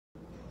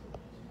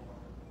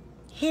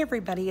Hey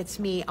everybody, it's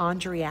me,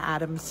 Andrea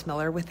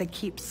Adams-Miller with the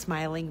Keep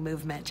Smiling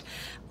movement.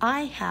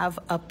 I have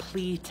a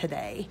plea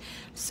today.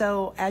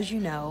 So as you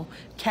know,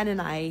 Ken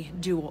and I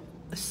do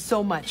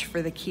so much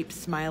for the Keep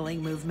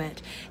Smiling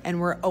movement, and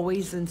we're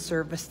always in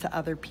service to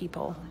other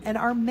people. And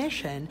our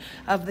mission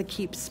of the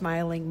Keep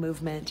Smiling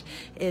movement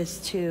is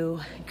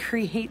to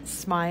create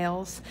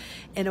smiles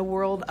in a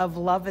world of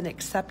love and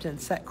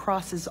acceptance that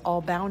crosses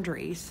all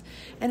boundaries.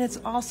 And it's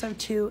also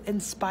to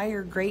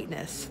inspire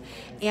greatness,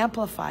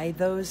 amplify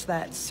those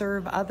that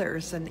serve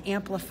others and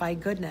amplify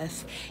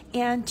goodness,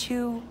 and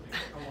to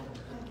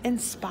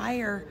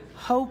inspire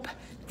hope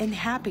and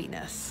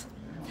happiness.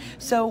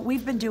 So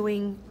we've been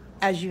doing,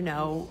 as you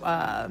know,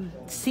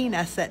 seen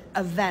us at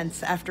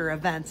events after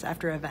events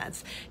after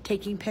events,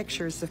 taking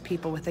pictures of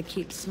people with the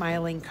Keep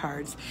Smiling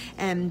cards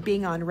and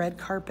being on red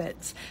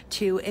carpets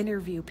to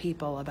interview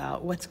people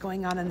about what's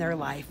going on in their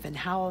life and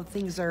how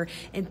things are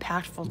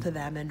impactful to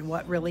them and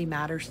what really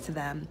matters to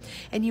them.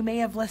 And you may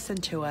have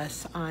listened to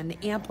us on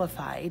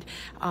Amplified,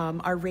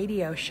 our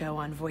radio show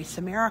on Voice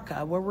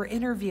America, where we're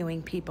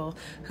interviewing people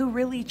who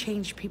really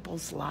change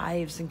people's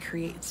lives and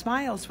create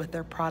smiles with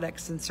their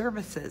products and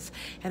services.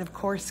 And of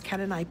course, Ken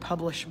and I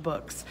publish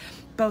books,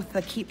 both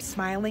the Keep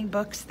Smiling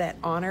books that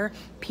honor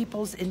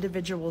people's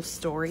individual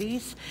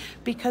stories,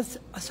 because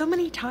so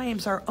many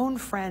times our own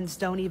friends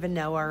don't even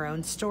know our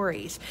own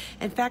stories.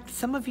 In fact,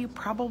 some of you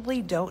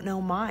probably don't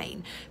know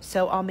mine.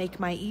 So I'll make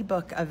my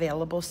ebook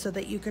available so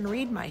that you can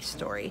read my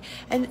story.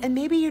 And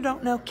maybe you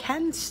don't know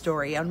Ken's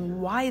story on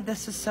why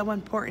this is so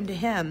important to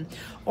him,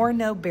 or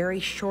know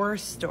Barry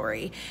Shore's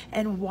story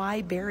and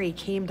why Barry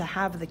came to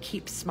have the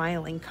Keep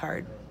Smiling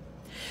card.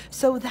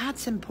 So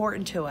that's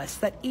important to us,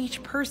 that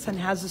each person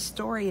has a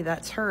story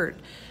that's heard.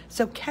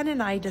 So Ken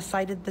and I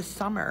decided this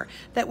summer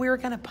that we were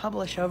going to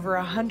publish over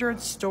 100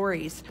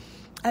 stories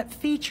that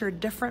featured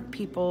different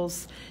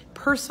people's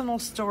personal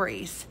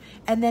stories.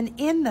 And then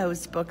in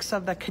those books,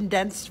 of the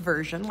condensed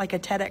version, like a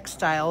TEDx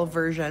style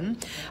version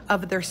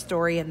of their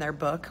story in their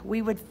book,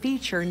 we would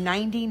feature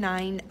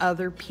 99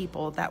 other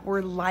people that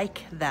were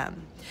like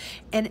them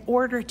in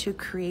order to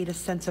create a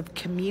sense of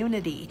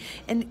community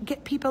and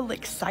get people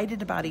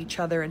excited about each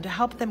other and to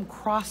help them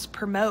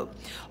cross-promote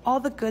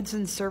all the goods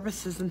and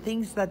services and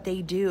things that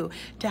they do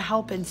to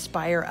help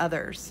inspire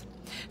others.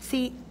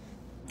 See,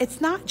 it's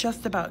not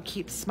just about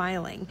Keep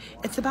Smiling.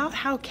 It's about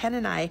how Ken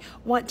and I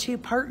want to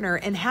partner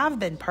and have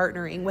been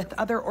partnering with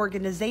other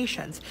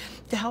organizations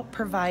to help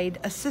provide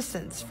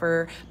assistance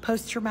for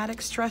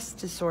post-traumatic stress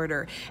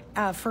disorder,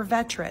 for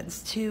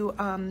veterans, to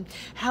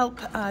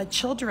help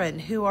children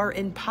who are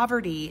in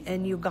poverty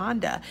in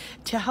Uganda,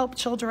 to help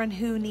children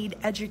who need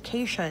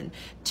education,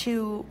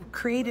 to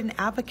create an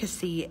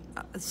advocacy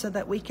so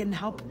that we can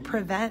help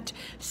prevent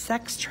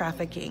sex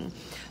trafficking,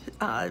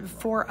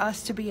 for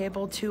us to be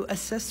able to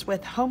assist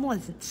with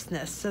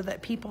homelessness so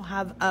that people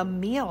have a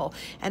meal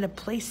and a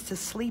place to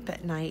sleep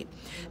at night.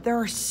 There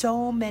are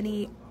so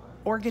many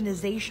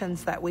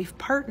organizations that we've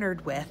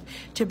partnered with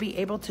to be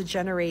able to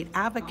generate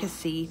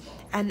advocacy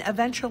and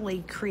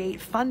eventually create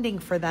funding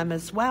for them,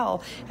 as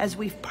well as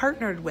we've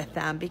partnered with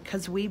them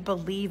because we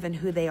believe in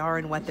who they are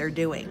and what they're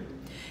doing.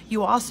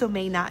 You also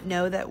may not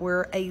know that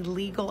we're a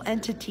legal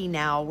entity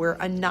now. We're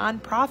a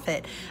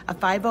nonprofit, a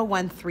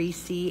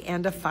 501(c)(3)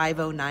 and a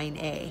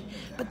 509A.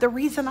 But the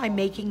reason I'm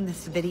making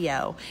this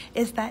video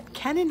is that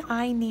Ken and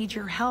I need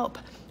your help.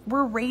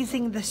 We're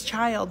raising this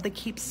child, the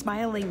Keep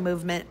Smiling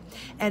movement,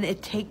 and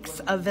it takes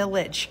a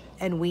village,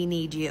 and we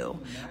need you.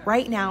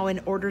 Right now, in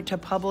order to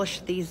publish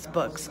these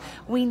books,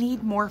 we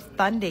need more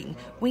funding.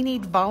 We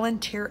need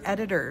volunteer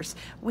editors.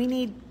 We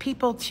need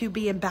people to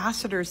be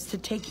ambassadors to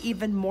take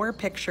even more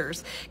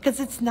pictures, because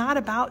it's not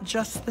about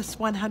just this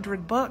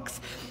 100 books.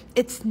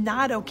 It's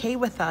not okay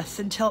with us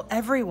until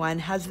everyone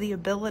has the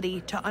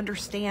ability to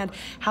understand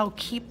how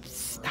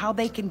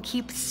they can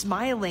keep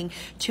smiling,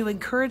 to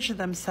encourage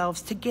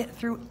themselves to get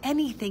through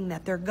anything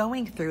that they're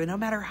going through, no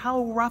matter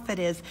how rough it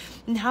is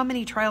and how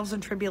many trials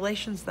and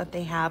tribulations that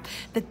they have,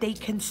 that they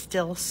can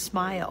still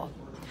smile.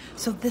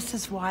 So this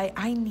is why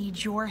I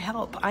need your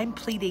help. I'm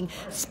pleading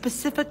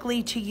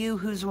specifically to you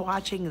who's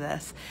watching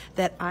this,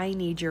 that I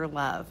need your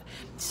love.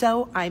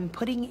 So I'm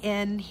putting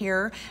in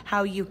here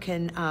how you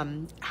can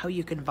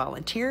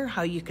volunteer,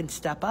 how you can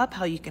step up,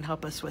 how you can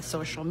help us with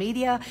social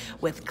media,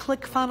 with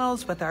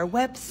ClickFunnels, with our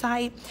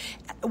website,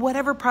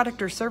 whatever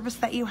product or service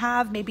that you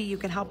have. Maybe you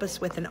can help us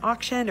with an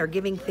auction or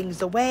giving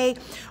things away,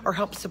 or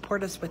help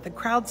support us with the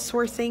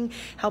crowdsourcing,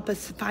 help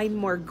us find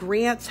more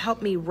grants,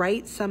 help me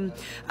write some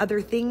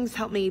other things,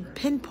 help me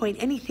pinpoint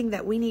anything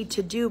that we need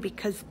to do,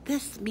 because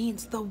this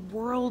means the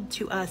world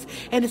to us.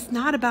 And it's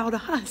not about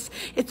us.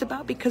 It's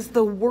about because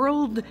the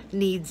world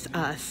needs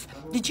us.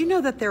 Did you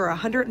know that there are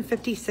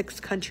 156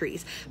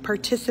 countries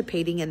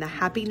participating in the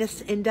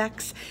happiness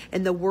index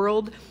in the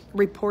World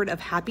Report of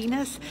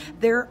Happiness?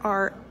 There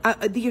are,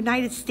 the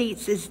United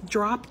States is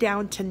dropped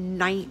down to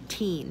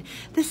 19.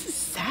 This is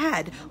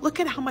sad. Look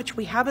at how much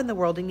we have in the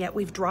world, and yet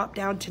we've dropped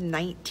down to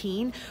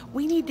 19.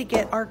 We need to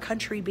get our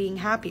country being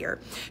happier.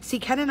 See,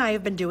 Ken and I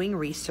have been been doing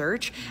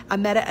research, a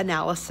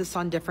meta-analysis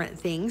on different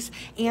things,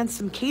 and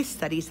some case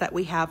studies that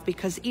we have,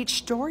 because each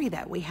story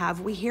that we have,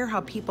 we hear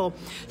how people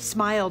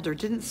smiled or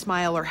didn't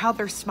smile, or how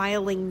they're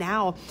smiling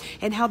now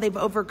and how they've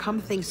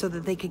overcome things so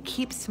that they could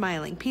keep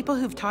smiling. People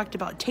who've talked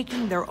about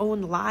taking their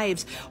own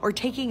lives or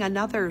taking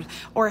another,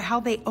 or how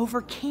they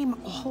overcame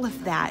all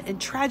of that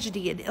and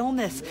tragedy and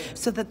illness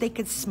so that they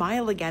could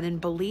smile again and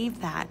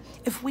believe that.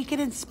 If we could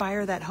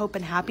inspire that hope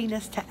and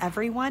happiness to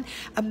everyone,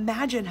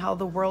 imagine how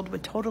the world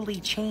would totally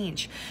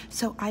change.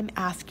 So I'm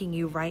asking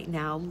you right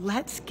now,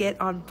 let's get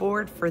on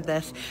board for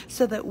this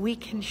so that we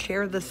can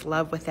share this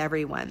love with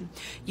everyone.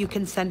 You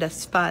can send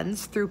us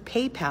funds through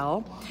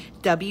PayPal,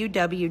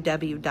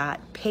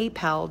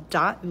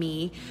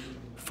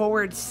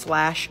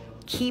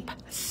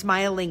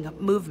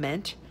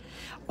 www.paypal.me/keep-smiling-movement,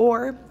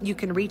 or you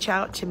can reach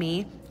out to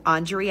me,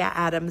 Andrea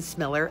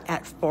Adams-Miller,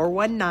 at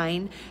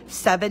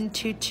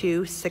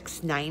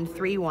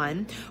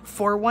 419-722-6931,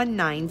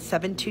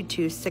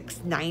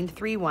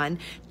 419-722-6931.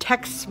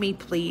 Text me,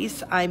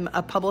 please. I'm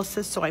a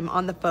publicist, so I'm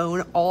on the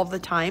phone all the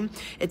time.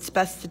 It's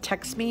best to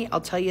text me.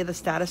 I'll tell you the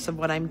status of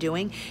what I'm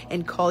doing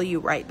and call you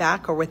right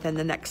back, or within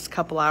the next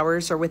couple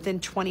hours, or within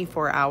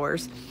 24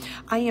 hours.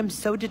 I am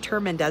so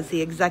determined as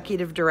the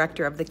executive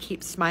director of the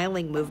Keep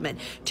Smiling movement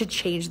to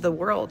change the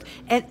world,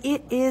 and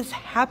it is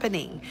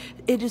happening.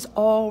 It is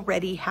already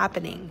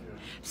happening.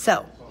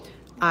 So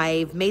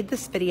I've made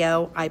this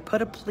video, I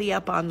put a plea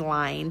up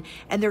online,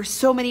 and there's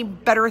so many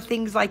better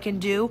things I can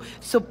do.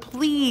 So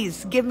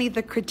please give me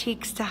the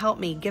critiques to help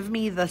me. Give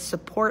me the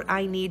support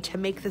I need to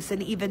make this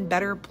an even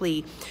better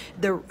plea.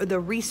 The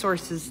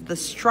resources, the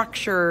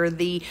structure,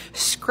 the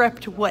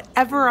script,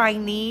 whatever I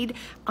need,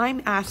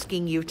 I'm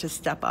asking you to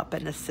step up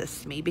and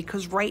assist me,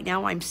 because right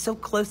now I'm so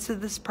close to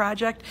this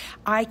project,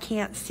 I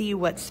can't see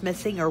what's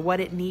missing or what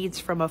it needs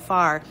from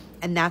afar.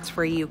 And that's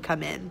where you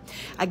come in.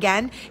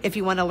 Again, if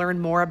you want to learn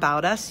more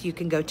about us, you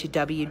can go to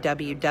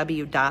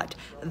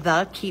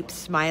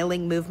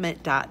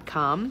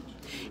www.thekeepsmilingmovement.com.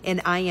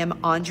 And I am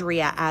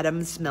Andrea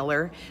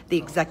Adams-Miller, the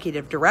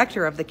executive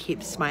director of the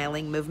Keep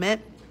Smiling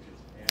Movement.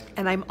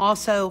 And I'm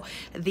also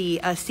the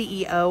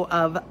CEO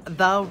of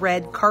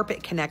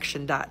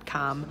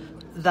theredcarpetconnection.com.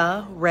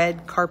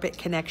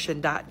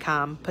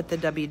 theredcarpetconnection.com. Put the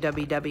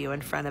www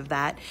in front of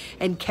that.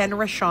 And Ken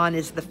Rochon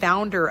is the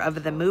founder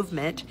of the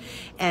movement,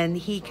 and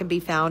he can be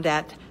found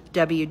at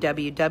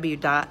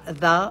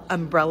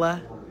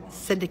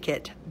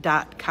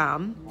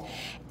www.theumbrellasyndicateCom.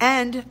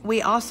 And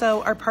we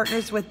also are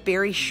partners with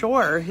Barry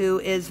Shore, who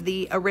is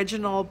the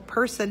original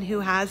person who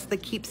has the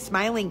Keep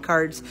Smiling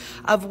cards,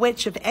 of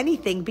which, if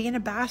anything, be an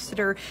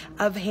ambassador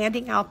of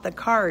handing out the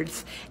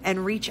cards,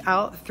 and reach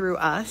out through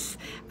us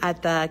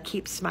at the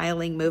Keep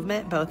Smiling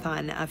Movement, both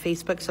on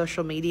Facebook,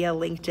 social media,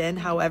 LinkedIn,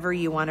 however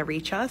you want to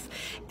reach us,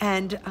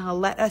 and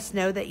let us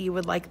know that you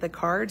would like the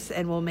cards,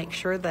 and we'll make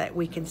sure that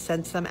we can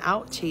send some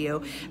out to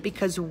you,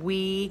 because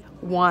we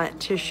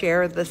want to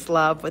share this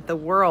love with the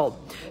world.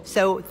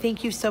 So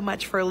thank you so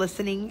much for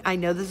listening. I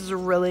know this is a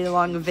really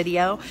long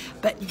video,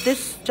 but this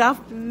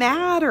stuff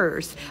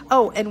matters.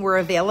 Oh, and we're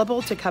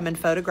available to come and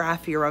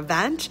photograph your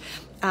event.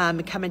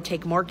 Come and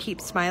take more Keep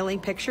Smiling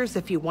pictures.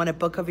 If you want a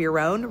book of your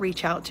own,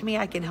 reach out to me.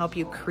 I can help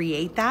you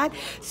create that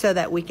so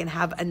that we can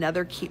have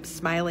another Keep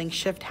Smiling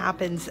Shift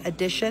Happens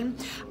edition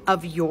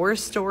of your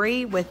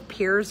story with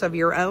peers of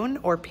your own,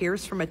 or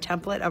peers from a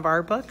template of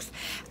our books.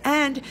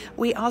 And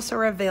we also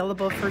are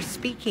available for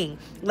speaking.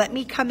 Let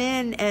me come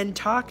in and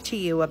talk to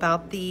you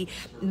about the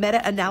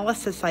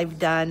meta-analysis I've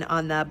done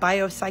on the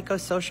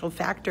biopsychosocial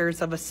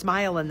factors of a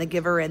smile and the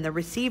giver and the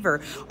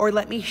receiver. Or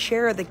let me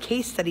share the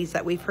case studies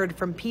that we've heard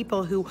from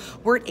people who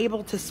weren't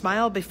able to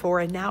smile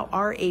before and now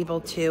are able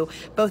to,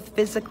 both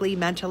physically,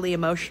 mentally,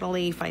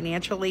 emotionally,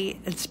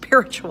 financially, and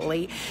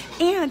spiritually.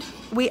 And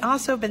we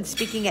also have been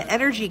speaking at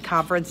energy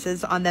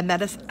conferences on the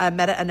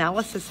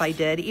meta-analysis I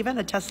did, even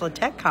a Tesla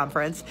Tech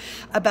conference,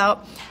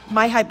 about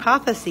my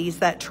hypotheses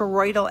that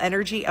toroidal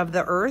energy of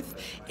the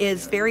earth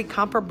is very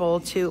comparable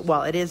to,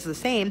 well, it is the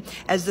same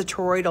as the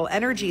toroidal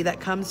energy that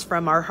comes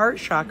from our heart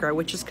chakra,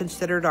 which is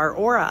considered our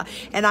aura.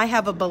 And I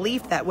have a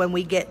belief that when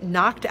we get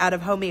knocked out of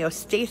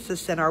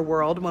homeostasis in our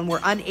world, when we're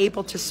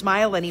unable to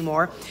smile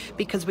anymore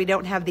because we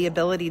don't have the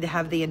ability to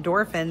have the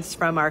endorphins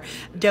from our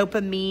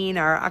dopamine,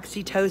 our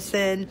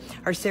oxytocin,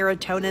 our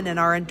serotonin, and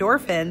our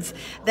endorphins,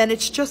 then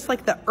it's just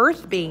like the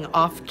earth being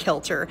off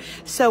kilter.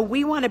 So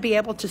we want to be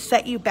able to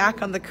set you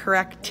back on the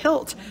correct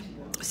tilt.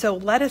 So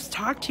let us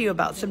talk to you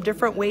about some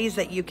different ways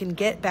that you can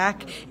get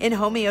back in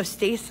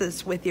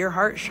homeostasis with your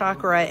heart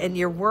chakra and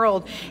your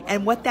world,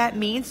 and what that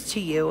means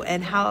to you,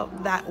 and how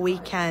that we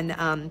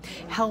can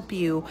help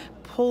you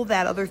pull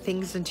that other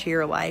things into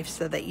your life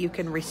so that you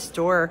can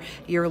restore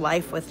your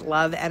life with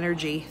love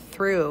energy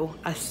through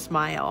a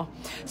smile.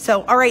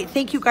 So, all right,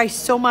 thank you guys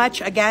so much.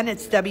 Again,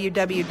 it's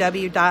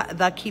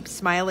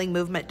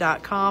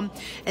www.thekeepsmilingmovement.com.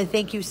 And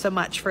thank you so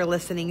much for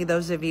listening,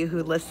 those of you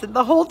who listened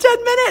the whole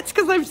 10 minutes,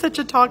 because I'm such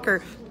a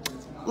talker.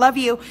 Love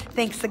you.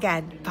 Thanks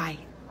again. Bye.